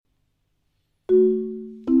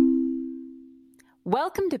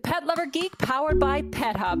Welcome to Pet Lover Geek, powered by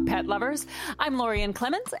Pet Hub, pet lovers. I'm Lorianne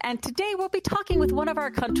Clemens, and today we'll be talking with one of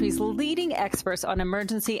our country's leading experts on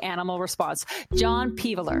emergency animal response, John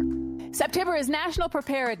Peveler. September is National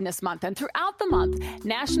Preparedness Month, and throughout the month,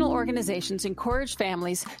 national organizations encourage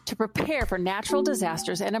families to prepare for natural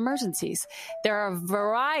disasters and emergencies. There are a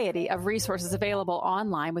variety of resources available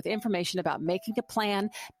online with information about making a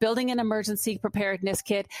plan, building an emergency preparedness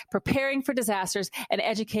kit, preparing for disasters, and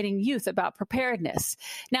educating youth about preparedness.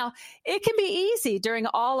 Now, it can be easy during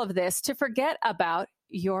all of this to forget about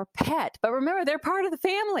your pet, but remember, they're part of the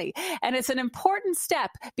family, and it's an important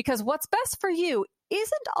step because what's best for you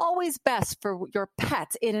isn't always best for your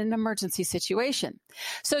pets in an emergency situation.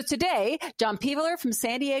 So today, John Peveler from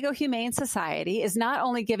San Diego Humane Society is not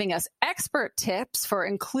only giving us expert tips for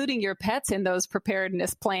including your pets in those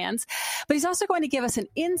preparedness plans, but he's also going to give us an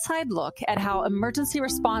inside look at how emergency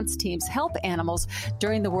response teams help animals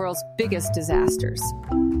during the world's biggest disasters.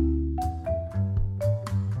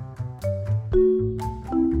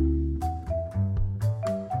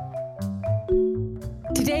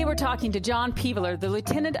 Today, we're talking to John Peveler, the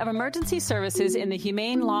Lieutenant of Emergency Services in the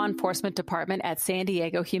Humane Law Enforcement Department at San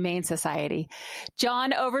Diego Humane Society.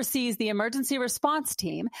 John oversees the Emergency Response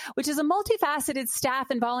Team, which is a multifaceted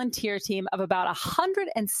staff and volunteer team of about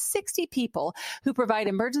 160 people who provide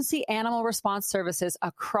emergency animal response services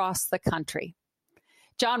across the country.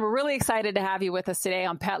 John, we're really excited to have you with us today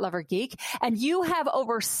on Pet Lover Geek, and you have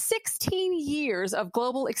over 16 years of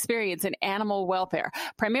global experience in animal welfare,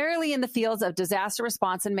 primarily in the fields of disaster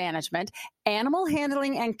response and management, animal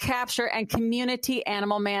handling and capture, and community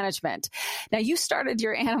animal management. Now, you started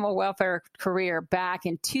your animal welfare career back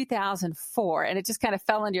in 2004, and it just kind of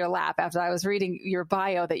fell into your lap after I was reading your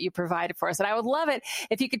bio that you provided for us. And I would love it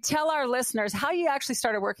if you could tell our listeners how you actually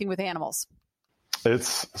started working with animals.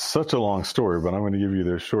 It's such a long story, but I'm going to give you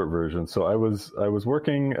the short version. So I was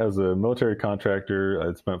working as a military contractor.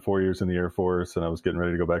 I'd spent 4 years in the Air Force, and I was getting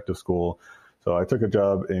ready to go back to school. So I took a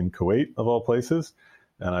job in Kuwait, of all places,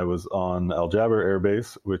 and I was on Al Jaber Air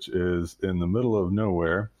Base, which is in the middle of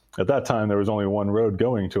nowhere. At that time, there was only one road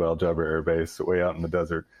going to Al Jaber Air Base, way out in the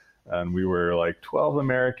desert. And we were like 12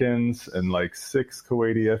 Americans and like 6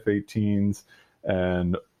 Kuwaiti F-18s.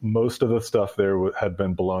 And most of the stuff there had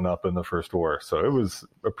been blown up in the first war. So it was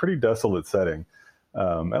a pretty desolate setting.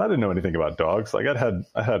 And I didn't know anything about dogs. Like I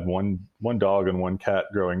had one dog and one cat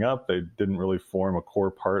growing up. They didn't really form a core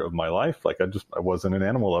part of my life. Like I wasn't an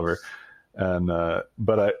animal lover. And,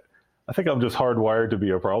 but I think I'm just hardwired to be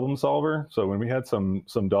a problem solver. So when we had some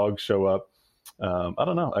dogs show up, I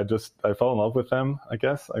don't know. I fell in love with them, I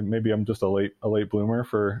guess. Maybe I'm just a late bloomer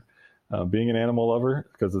for being an animal lover,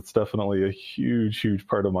 because it's definitely a huge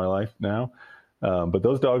part of my life now. But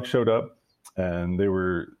those dogs showed up, and they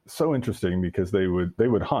were so interesting because they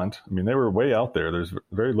would hunt. I mean, they were way out there. There's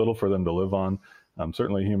very little for them to live on.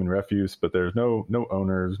 Certainly human refuse, but there's no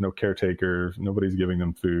owners, no caretakers, nobody's giving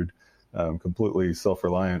them food, completely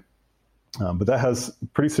self-reliant. But that has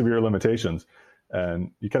pretty severe limitations.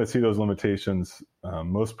 And you kind of see those limitations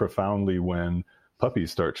most profoundly when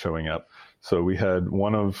puppies start showing up. So we had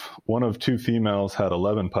one of 2 females had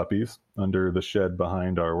 11 puppies under the shed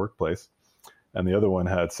behind our workplace, and the other one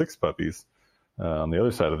had 6 puppies on the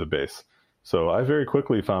other side of the base. So I very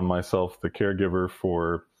quickly found myself the caregiver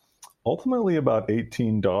for ultimately about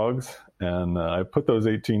 18 dogs, and I put those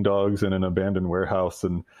 18 dogs in an abandoned warehouse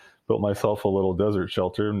and built myself a little desert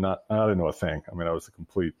shelter. I didn't know a thing. I mean, I was a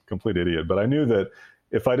complete idiot, but I knew that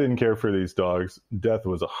if I didn't care for these dogs, death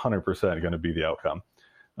was 100% going to be the outcome.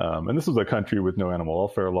 And this was a country with no animal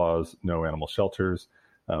welfare laws, no animal shelters,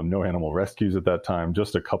 no animal rescues at that time,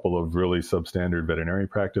 just a couple of really substandard veterinary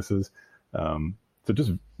practices. So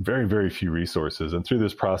just very few resources. And through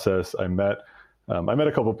this process, I met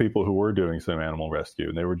a couple of people who were doing some animal rescue,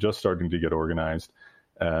 and they were just starting to get organized.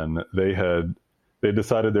 And they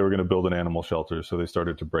decided they were going to build an animal shelter, so they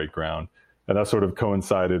started to break ground. And that sort of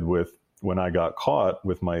coincided with when I got caught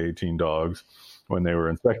with my 18 dogs when they were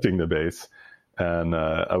inspecting the base. And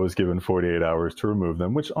I was given 48 hours to remove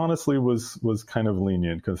them, which honestly was kind of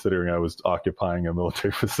lenient considering I was occupying a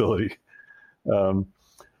military facility.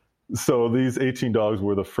 So these 18 dogs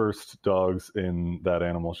were the first dogs in that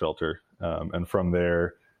animal shelter. And from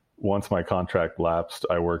there, once my contract lapsed,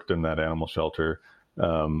 I worked in that animal shelter.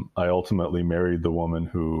 I ultimately married the woman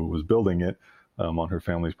who was building it on her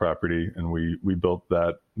family's property. And we built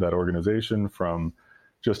that organization from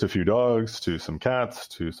just a few dogs to some cats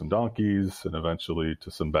to some donkeys and eventually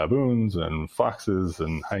to some baboons and foxes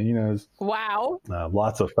and hyenas. Wow.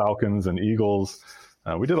 Lots of falcons and eagles.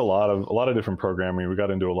 We did a lot of different programming. We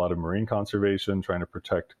got into a lot of marine conservation, trying to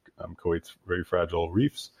protect Kuwait's very fragile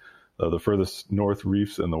reefs, the furthest north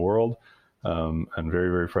reefs in the world, and very,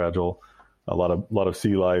 very fragile. A lot of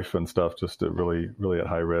sea life and stuff, just really, really at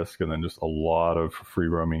high risk. And then just a lot of free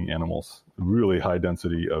roaming animals, really high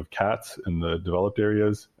density of cats in the developed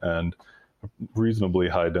areas and reasonably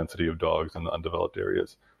high density of dogs in the undeveloped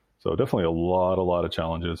areas. So definitely a lot of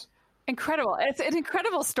challenges. Incredible. It's an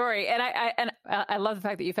incredible story. And I love the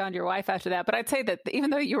fact that you found your wife after that. But I'd say that even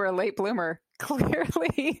though you were a late bloomer,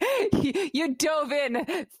 clearly you dove in,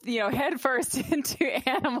 head first into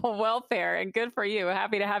animal welfare, and good for you.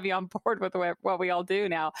 Happy to have you on board with what we all do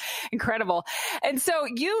now. Incredible. And so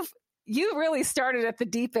you really started at the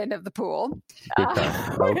deep end of the pool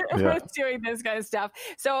with doing this kind of stuff.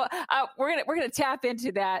 So we're gonna tap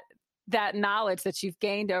into that knowledge that you've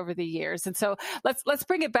gained over the years. And so let's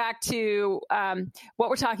bring it back to what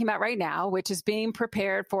we're talking about right now, which is being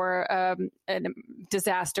prepared for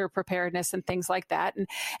disaster preparedness and things like that.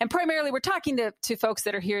 And primarily we're talking to folks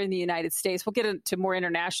that are here in the United States. We'll get into more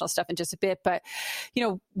international stuff in just a bit. But,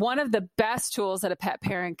 one of the best tools that a pet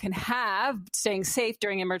parent can have staying safe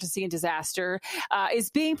during emergency and disaster is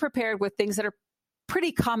being prepared with things that are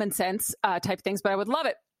pretty common sense type things. But I would love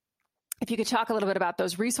it if you could talk a little bit about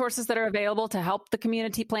those resources that are available to help the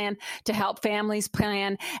community plan, to help families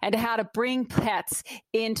plan, and to how to bring pets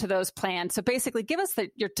into those plans. So basically, give us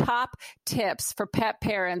your top tips for pet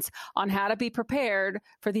parents on how to be prepared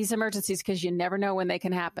for these emergencies, because you never know when they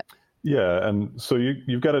can happen. Yeah, and so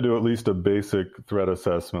you've got to do at least a basic threat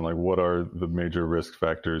assessment, like what are the major risk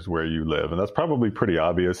factors where you live? And that's probably pretty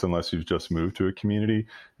obvious unless you've just moved to a community.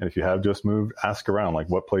 And if you have just moved, ask around, like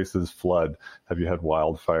what places flood? Have you had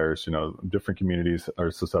wildfires? Different communities are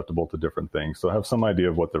susceptible to different things. So have some idea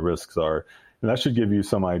of what the risks are. And that should give you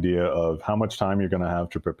some idea of how much time you're going to have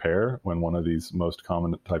to prepare when one of these most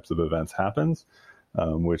common types of events happens,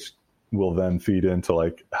 which will then feed into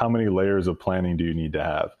like how many layers of planning do you need to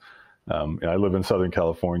have? I live in Southern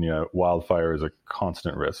California. Wildfire is a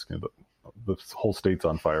constant risk. The whole state's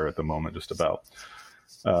on fire at the moment, just about.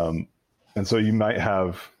 And so you might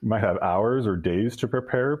have hours or days to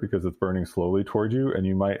prepare because it's burning slowly toward you, and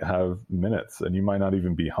you might have minutes, and you might not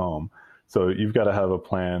even be home. So you've got to have a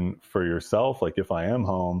plan for yourself. Like if I am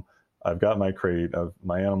home, I've got my crate.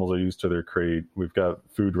 My animals are used to their crate. We've got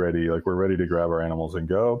food ready. Like we're ready to grab our animals and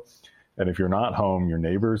go. And if you're not home, your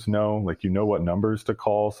neighbors know, like what numbers to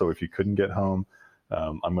call. So if you couldn't get home,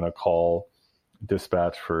 I'm going to call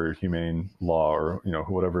dispatch for humane law or,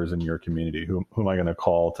 whatever is in your community. Who am I going to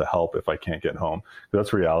call to help if I can't get home?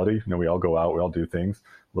 That's reality. We all go out, we all do things,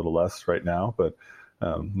 a little less right now, but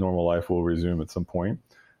normal life will resume at some point.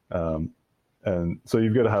 And so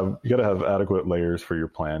you've got to have adequate layers for your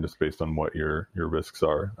plan just based on what your risks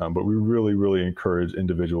are. But we really, really encourage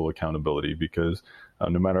individual accountability because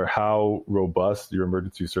no matter how robust your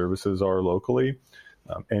emergency services are locally,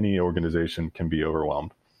 any organization can be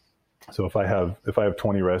overwhelmed. So if I have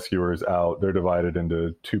 20 rescuers out, they're divided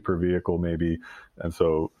into 2 per vehicle maybe. And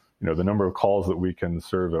so, the number of calls that we can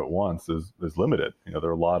serve at once is limited. There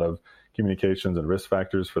are a lot of communications and risk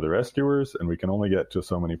factors for the rescuers, and we can only get to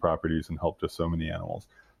so many properties and help to so many animals.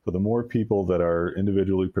 So the more people that are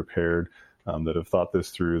individually prepared, that have thought this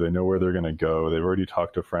through, they know where they're going to go, they've already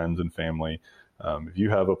talked to friends and family. If you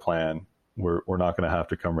have a plan, we're not going to have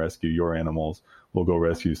to come rescue your animals. We'll go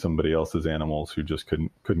rescue somebody else's animals who just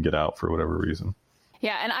couldn't get out for whatever reason.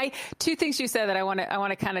 Yeah, and 2 things you said that I want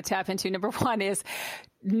to kind of tap into. Number one is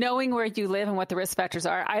knowing where you live and what the risk factors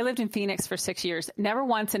are. I lived in Phoenix for 6 years. Never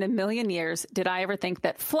once in a million years did I ever think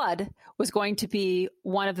that flood was going to be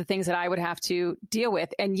one of the things that I would have to deal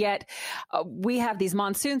with. And yet we have these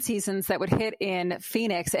monsoon seasons that would hit in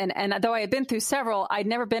Phoenix. And though I had been through several, I'd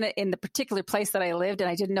never been in the particular place that I lived. And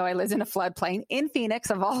I didn't know I lived in a floodplain in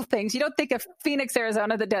Phoenix, of all things. You don't think of Phoenix,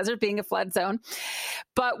 Arizona, the desert being a flood zone.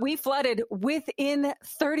 But we flooded within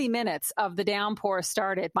 30 minutes of the downpour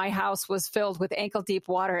started. My house was filled with ankle deep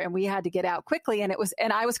water and we had to get out quickly. And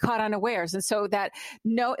I was caught unawares. And so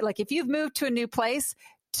if you've moved to a new place,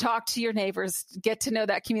 talk to your neighbors, get to know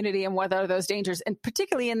that community and what are those dangers, and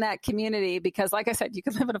particularly in that community, because like I said, you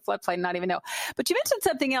can live in a floodplain and not even know. But you mentioned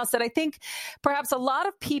something else that I think perhaps a lot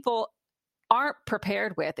of people aren't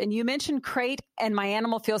prepared with. And you mentioned crate, and my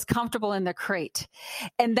animal feels comfortable in the crate.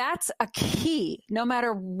 And that's a key, no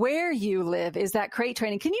matter where you live, is that crate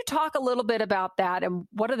training. Can you talk a little bit about that and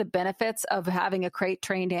what are the benefits of having a crate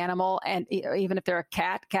trained animal, and even if they're a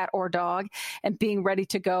cat or dog, and being ready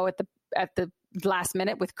to go at the last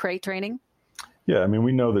minute with crate training? Yeah,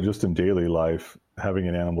 we know that just in daily life, having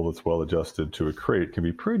an animal that's well adjusted to a crate can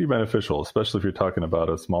be pretty beneficial, especially if you're talking about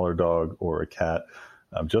a smaller dog or a cat.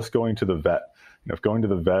 Just going to the vet if going to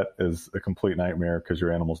the vet is a complete nightmare because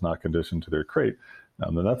your animal's not conditioned to their crate,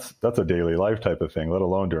 then that's a daily life type of thing, let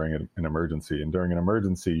alone during an emergency. And during an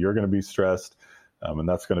emergency, you're going to be stressed, and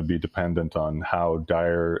that's going to be dependent on how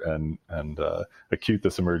dire and acute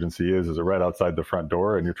this emergency is. Is it right outside the front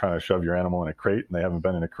door and you're trying to shove your animal in a crate and they haven't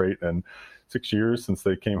been in a crate in 6 years since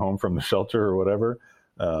they came home from the shelter or whatever?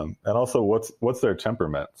 And also, what's their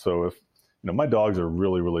temperament? So if my dogs are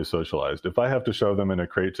really, really socialized. If I have to shove them in a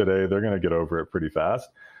crate today, they're going to get over it pretty fast.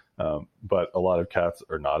 But a lot of cats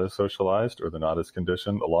are not as socialized, or they're not as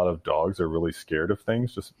conditioned. A lot of dogs are really scared of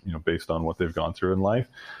things, just based on what they've gone through in life,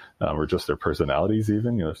 or just their personalities.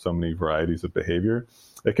 Even there's so many varieties of behavior.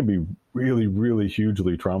 It can be really, really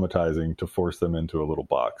hugely traumatizing to force them into a little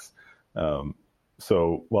box.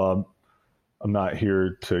 So while I'm not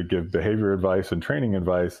here to give behavior advice and training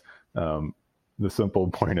advice, the simple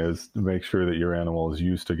point is to make sure that your animal is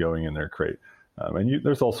used to going in their crate. And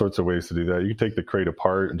there's all sorts of ways to do that. You can take the crate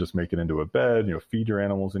apart and just make it into a bed, feed your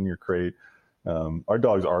animals in your crate. Our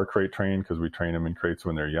dogs are crate trained because we train them in crates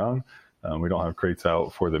when they're young. We don't have crates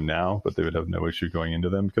out for them now, but they would have no issue going into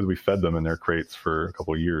them because we fed them in their crates for a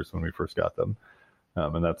couple of years when we first got them.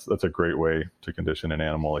 And that's a great way to condition an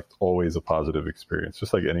animal. Like, always a positive experience,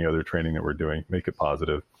 just like any other training that we're doing, make it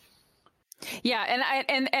positive. Yeah.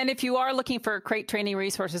 And if you are looking for crate training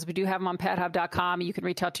resources, we do have them on pethub.com. You can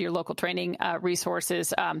reach out to your local training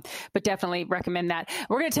resources, but definitely recommend that.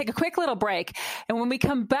 We're going to take a quick little break. And when we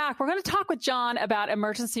come back, we're going to talk with John about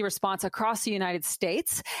emergency response across the United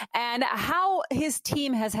States and how his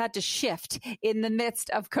team has had to shift in the midst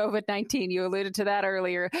of COVID-19. You alluded to that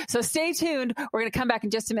earlier. So stay tuned. We're going to come back in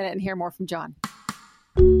just a minute and hear more from John.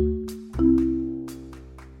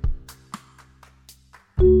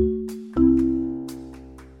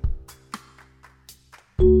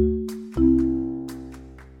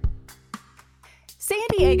 San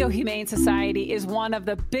Diego Humane Society is one of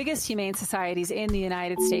the biggest humane societies in the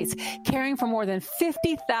United States, caring for more than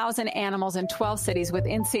 50,000 animals in 12 cities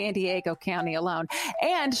within San Diego County alone,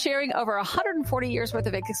 and sharing over 140 years worth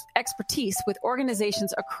of expertise with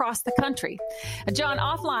organizations across the country. John,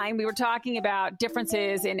 offline, we were talking about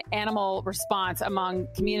differences in animal response among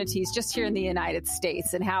communities just here in the United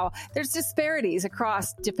States and how there's disparities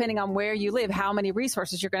across, depending on where you live, how many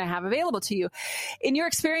resources you're going to have available to you. In your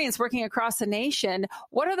experience working across the nation,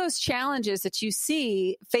 what are those challenges that you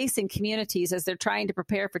see facing communities as they're trying to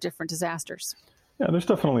prepare for different disasters? Yeah, there's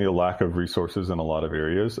definitely a lack of resources in a lot of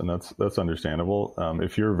areas, and that's understandable.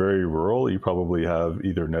 If you're very rural, you probably have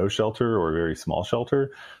either no shelter or a very small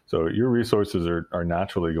shelter. So your resources are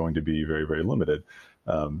naturally going to be very, very limited.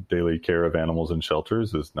 Daily care of animals in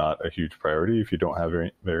shelters is not a huge priority if you don't have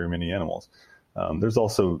very, very many animals. There's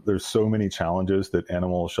so many challenges that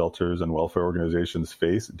animal shelters and welfare organizations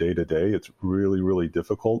face day to day. It's really, really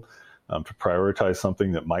difficult to prioritize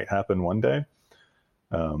something that might happen one day.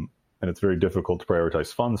 And it's very difficult to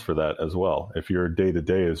prioritize funds for that as well. If your day to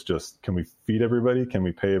day is just, can we feed everybody? Can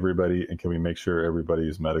we pay everybody? And can we make sure everybody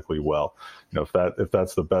is medically well? If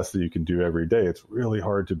that's the best that you can do every day, it's really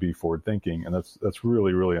hard to be forward thinking. And that's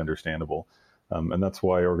really, really understandable. And that's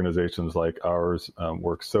why organizations like ours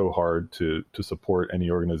work so hard to support any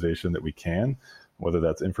organization that we can, whether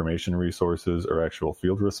that's information resources or actual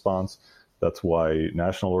field response. That's why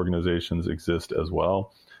national organizations exist as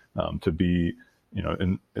well, to be,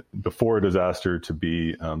 before a disaster, to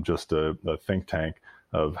be just a think tank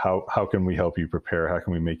of how can we help you prepare? How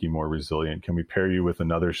can we make you more resilient? Can we pair you with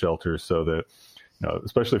another shelter so that,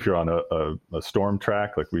 especially if you're on a storm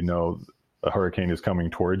track, like we know a hurricane is coming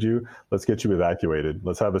towards you, let's get you evacuated.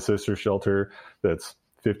 Let's have a sister shelter that's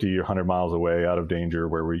 50 or 100 miles away, out of danger,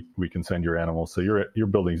 where we can send your animals. So your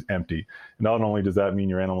building's empty. And not only does that mean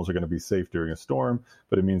your animals are going to be safe during a storm,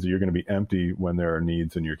 but it means that you're going to be empty when there are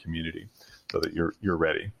needs in your community, so that you're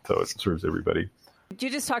ready. So it serves everybody. You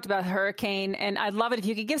just talked about hurricane, and I'd love it if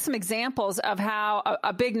you could give some examples of how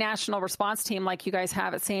a big national response team like you guys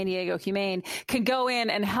have at San Diego Humane can go in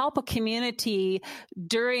and help a community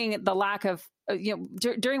during the lack of,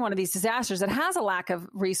 during one of these disasters that has a lack of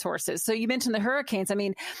resources. So you mentioned the hurricanes. I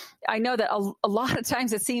mean, I know that a lot of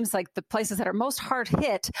times it seems like the places that are most hard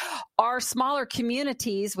hit are smaller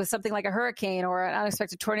communities with something like a hurricane or an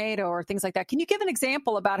unexpected tornado or things like that. Can you give an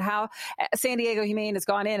example about how San Diego Humane has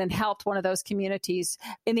gone in and helped one of those communities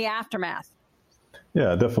in the aftermath?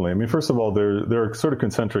 Yeah, definitely. I mean, first of all, there are sort of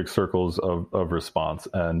concentric circles of response,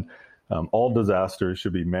 and all disasters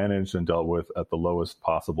should be managed and dealt with at the lowest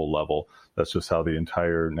possible level. That's just how the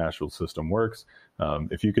entire national system works.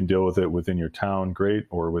 If you can deal with it within your town, great,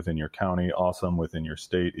 or within your county, awesome, within your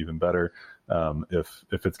state, even better.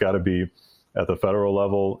 If it's got to be At the federal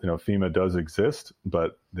level, FEMA does exist,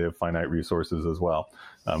 but they have finite resources as well.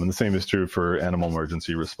 And the same is true for animal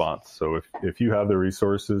emergency response. So if you have the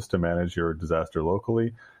resources to manage your disaster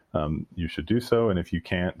locally, you should do so. And if you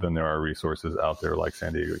can't, then there are resources out there like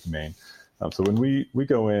San Diego Humane. So when we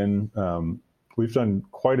go in, we've done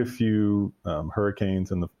quite a few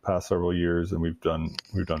hurricanes in the past several years, and we've done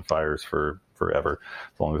fires for forever.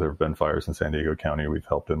 As long as there have been fires in San Diego County, we've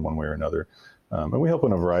helped in one way or another. And we help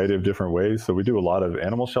in a variety of different ways. So we do a lot of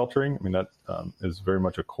animal sheltering. I mean, that is very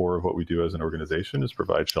much a core of what we do as an organization, is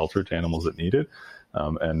provide shelter to animals that need it.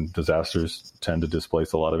 And disasters tend to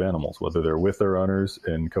displace a lot of animals, whether they're with their owners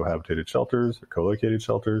in cohabitated shelters or co-located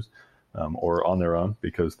shelters, or on their own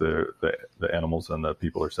because the animals and the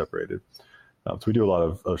people are separated. So we do a lot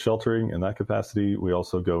of sheltering in that capacity. We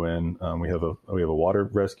also go in. We have a water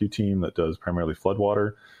rescue team that does primarily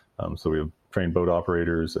floodwater. So we have trained boat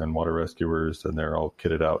operators and water rescuers, and they're all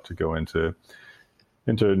kitted out to go into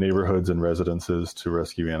neighborhoods and residences to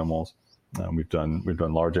rescue animals. We've done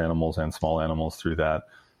large animals and small animals through that.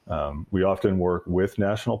 We often work with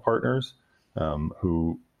national partners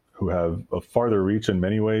who have a farther reach in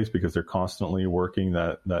many ways because they're constantly working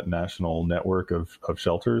that national network of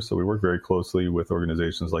shelters. So we work very closely with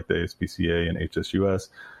organizations like the ASPCA and HSUS,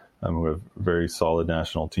 who have very solid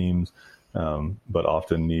national teams, but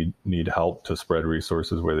often need help to spread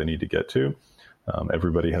resources where they need to get to.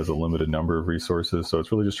 Everybody has a limited number of resources, so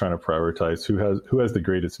it's really just trying to prioritize who has the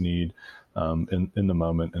greatest need in the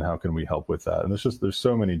moment, and how can we help with that. And there's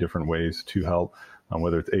so many different ways to help,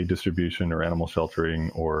 whether it's aid distribution or animal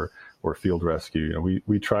sheltering or field rescue.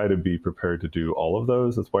 We try to be prepared to do all of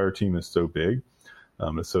those. That's why our team is so big.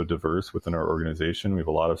 It's so diverse within our organization. We have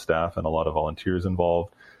a lot of staff and a lot of volunteers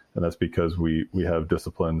involved. And that's because we have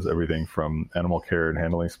disciplines, everything from animal care and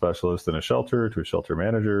handling specialist in a shelter to a shelter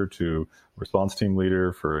manager to response team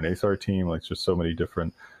leader for an ASAR team. Like, just so many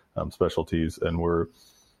different specialties. And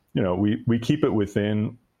we keep it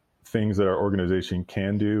within things that our organization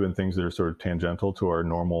can do and things that are sort of tangential to our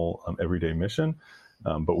normal everyday mission.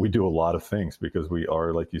 But we do a lot of things because we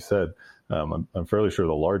are, like you said, I'm fairly sure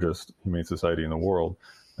the largest humane society in the world.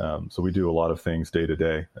 So we do a lot of things day to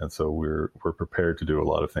day. And so we're prepared to do a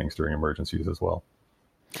lot of things during emergencies as well.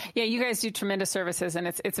 Yeah, you guys do tremendous services, and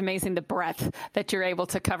it's amazing the breadth that you're able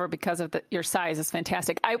to cover because of your size is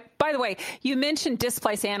fantastic. By the way, you mentioned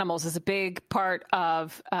displaced animals as a big part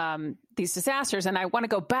of these disasters, and I want to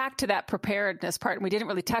go back to that preparedness part. And we didn't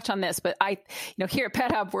really touch on this, but here at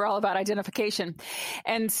Pet Hub, we're all about identification,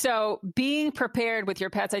 and so being prepared with your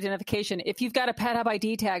pet's identification. If you've got a Pet Hub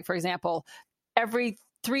ID tag, for example, every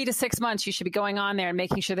 3 to 6 months, you should be going on there and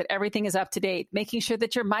making sure that everything is up to date, making sure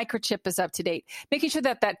that your microchip is up to date, making sure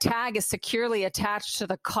that that tag is securely attached to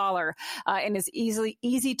the collar and is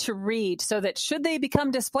easy to read, so that should they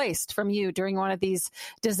become displaced from you during one of these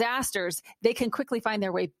disasters, they can quickly find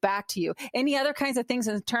their way back to you. Any other kinds of things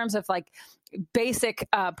in terms of like basic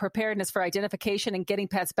preparedness for identification and getting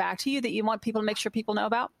pets back to you that you want people to make sure people know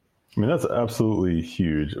about? I mean, that's absolutely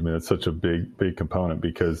huge. I mean, it's such a big component,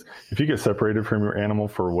 because if you get separated from your animal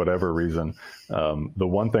for whatever reason, the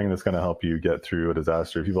one thing that's going to help you get through a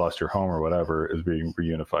disaster, if you've lost your home or whatever, is being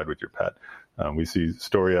reunified with your pet. We see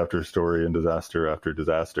story after story and disaster after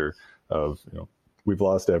disaster of, we've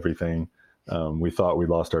lost everything. We thought we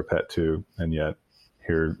lost our pet too, and yet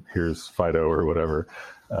here's Fido or whatever.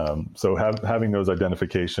 So having those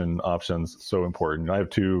identification options so important. I have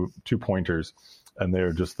two pointers, and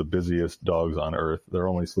they're just the busiest dogs on earth. They're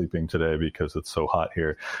only sleeping today because it's so hot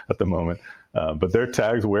here at the moment. But their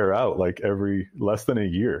tags wear out like every less than a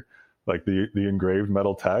year. Like the engraved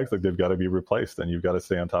metal tags, like they've got to be replaced, and you've got to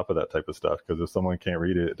stay on top of that type of stuff, because if someone can't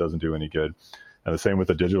read it, it doesn't do any good. And the same with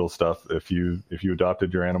the digital stuff. If you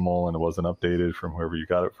adopted your animal and it wasn't updated from whoever you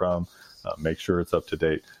got it from, make sure it's up to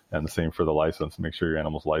date. And the same for the license. Make sure your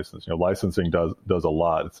animal's licensed. Licensing does a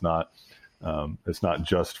lot. It's not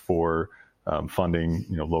just for funding,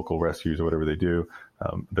 local rescues or whatever they do.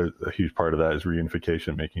 There's a huge part of that is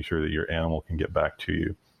reunification, making sure that your animal can get back to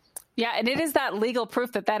you. Yeah, and it is that legal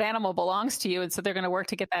proof that that animal belongs to you, and so they're going to work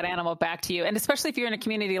to get that animal back to you. And especially if you're in a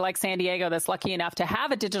community like San Diego that's lucky enough to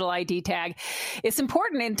have a digital ID tag, it's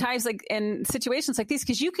important in times like in situations like these,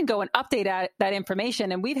 because you can go and update that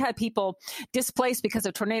information. And we've had people displaced because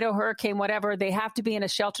of tornado, hurricane, whatever. They have to be in a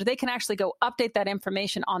shelter. They can actually go update that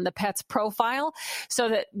information on the pet's profile, so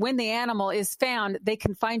that when the animal is found, they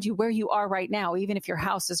can find you where you are right now, even if your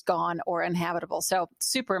house is gone or uninhabitable. So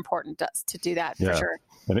super important to do that, for sure.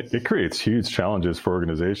 And it creates huge challenges for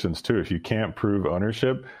organizations too. If you can't prove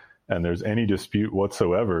ownership and there's any dispute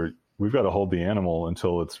whatsoever, we've got to hold the animal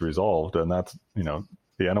until it's resolved. And that's,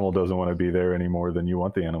 the animal doesn't want to be there any more than you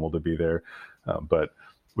want the animal to be there. But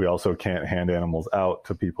we also can't hand animals out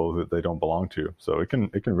to people that they don't belong to. So it can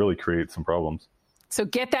really create some problems. So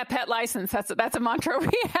get that pet license. That's a mantra we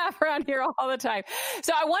have around here all the time.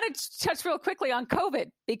 So I want to touch real quickly on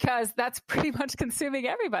COVID, because that's pretty much consuming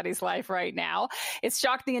everybody's life right now. It's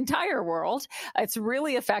shocked the entire world. It's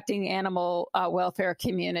really affecting animal welfare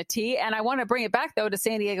community. And I want to bring it back, though, to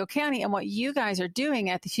San Diego County and what you guys are doing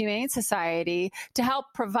at the Humane Society to help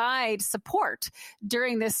provide support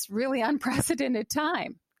during this really unprecedented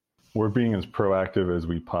time. We're being as proactive as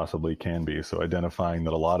we possibly can be. So identifying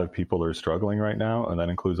that a lot of people are struggling right now, and that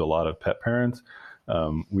includes a lot of pet parents.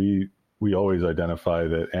 We always identify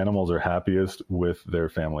that animals are happiest with their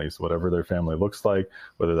families, whatever their family looks like,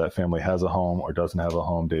 whether that family has a home or doesn't have a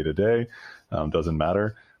home day to day, doesn't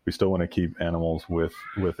matter. We still want to keep animals with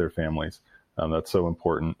their families. That's so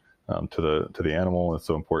important to the animal. It's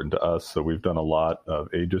so important to us. So we've done a lot of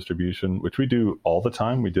aid distribution, which we do all the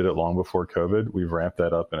time. We did it long before COVID. We've ramped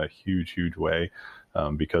that up in a huge way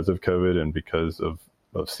because of COVID and because of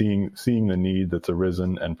seeing the need that's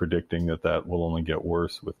arisen and predicting that will only get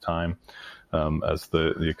worse with time as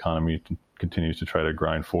the economy continues to try to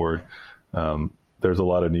grind forward. There's a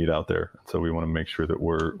lot of need out there. So we want to make sure that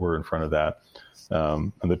we're in front of that.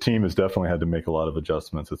 And the team has definitely had to make a lot of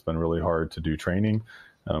adjustments. It's been really hard to do training.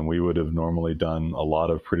 We would have normally done a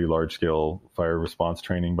lot of pretty large-scale fire response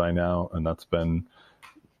training by now, and that's been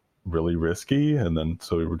really risky. And then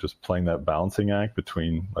so we were just playing that balancing act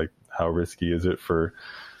between like how risky is it for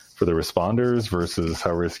the responders versus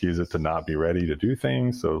how risky is it to not be ready to do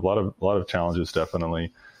things. So a lot of challenges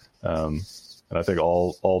definitely. And I think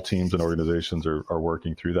all teams and organizations are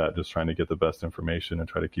working through that, just trying to get the best information and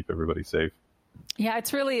try to keep everybody safe. Yeah,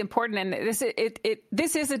 it's really important. And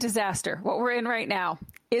this is a disaster. What we're in right now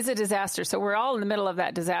is a disaster. So we're all in the middle of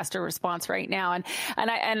that disaster response right now. And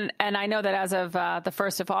I know that as of the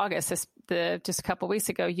 1st of August, just a couple of weeks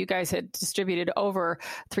ago, you guys had distributed over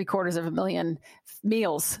 750,000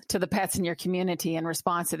 meals to the pets in your community in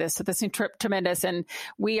response to this. So this is tremendous. And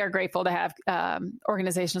we are grateful to have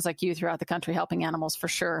organizations like you throughout the country helping animals for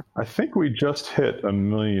sure. I think we just hit 1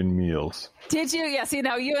 million meals. Did you? Yes. You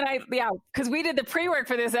know, you and I, because we did the pre-work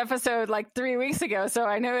for this episode like 3 weeks ago. So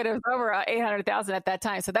I knew it was over 800,000 at that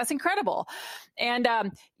time. So that's incredible. And,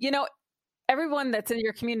 everyone that's in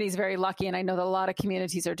your community is very lucky. And I know that a lot of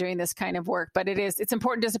communities are doing this kind of work, but it's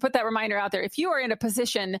important just to put that reminder out there. If you are in a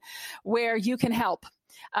position where you can help,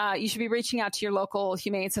 you should be reaching out to your local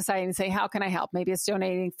Humane Society and say, how can I help? Maybe it's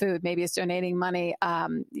donating food, maybe it's donating money,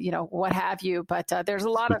 what have you. But there's a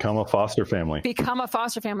lot Become a foster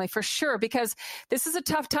family for sure, because this is a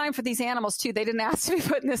tough time for these animals too. They didn't ask to be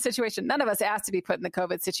put in this situation. None of us asked to be put in the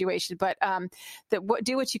COVID situation, but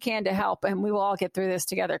do what you can to help, and we will all get through this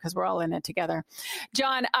together because we're all in it together.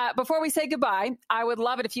 John, before we say goodbye, I would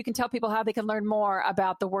love it if you can tell people how they can learn more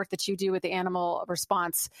about the work that you do with the animal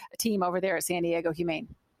response team over there at San Diego Humane.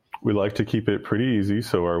 We like to keep it pretty easy.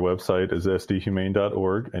 So our website is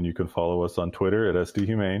sdhumane.org, and you can follow us on Twitter at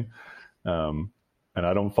sdhumane. And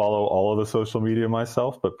I don't follow all of the social media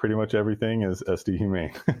myself, but pretty much everything is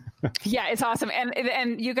sdhumane. Yeah, it's awesome.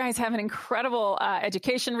 And you guys have an incredible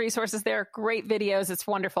education resources there. Great videos. It's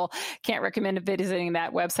wonderful. Can't recommend visiting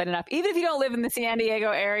that website enough. Even if you don't live in the San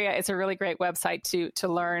Diego area, it's a really great website to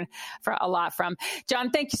learn a lot from.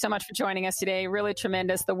 John, thank you so much for joining us today. Really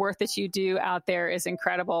tremendous. The work that you do out there is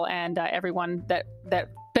incredible. And everyone that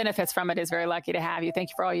benefits from it is very lucky to have you.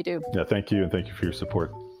 Thank you for all you do. Yeah, thank you. And thank you for your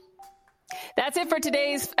support. That's it for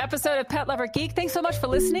today's episode of Pet Lover Geek. Thanks so much for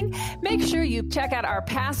listening. Make sure you check out our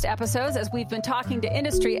past episodes as we've been talking to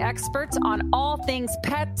industry experts on all things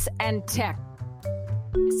pets and tech.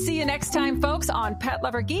 See you next time, folks, on Pet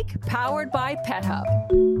Lover Geek, powered by Pet Hub.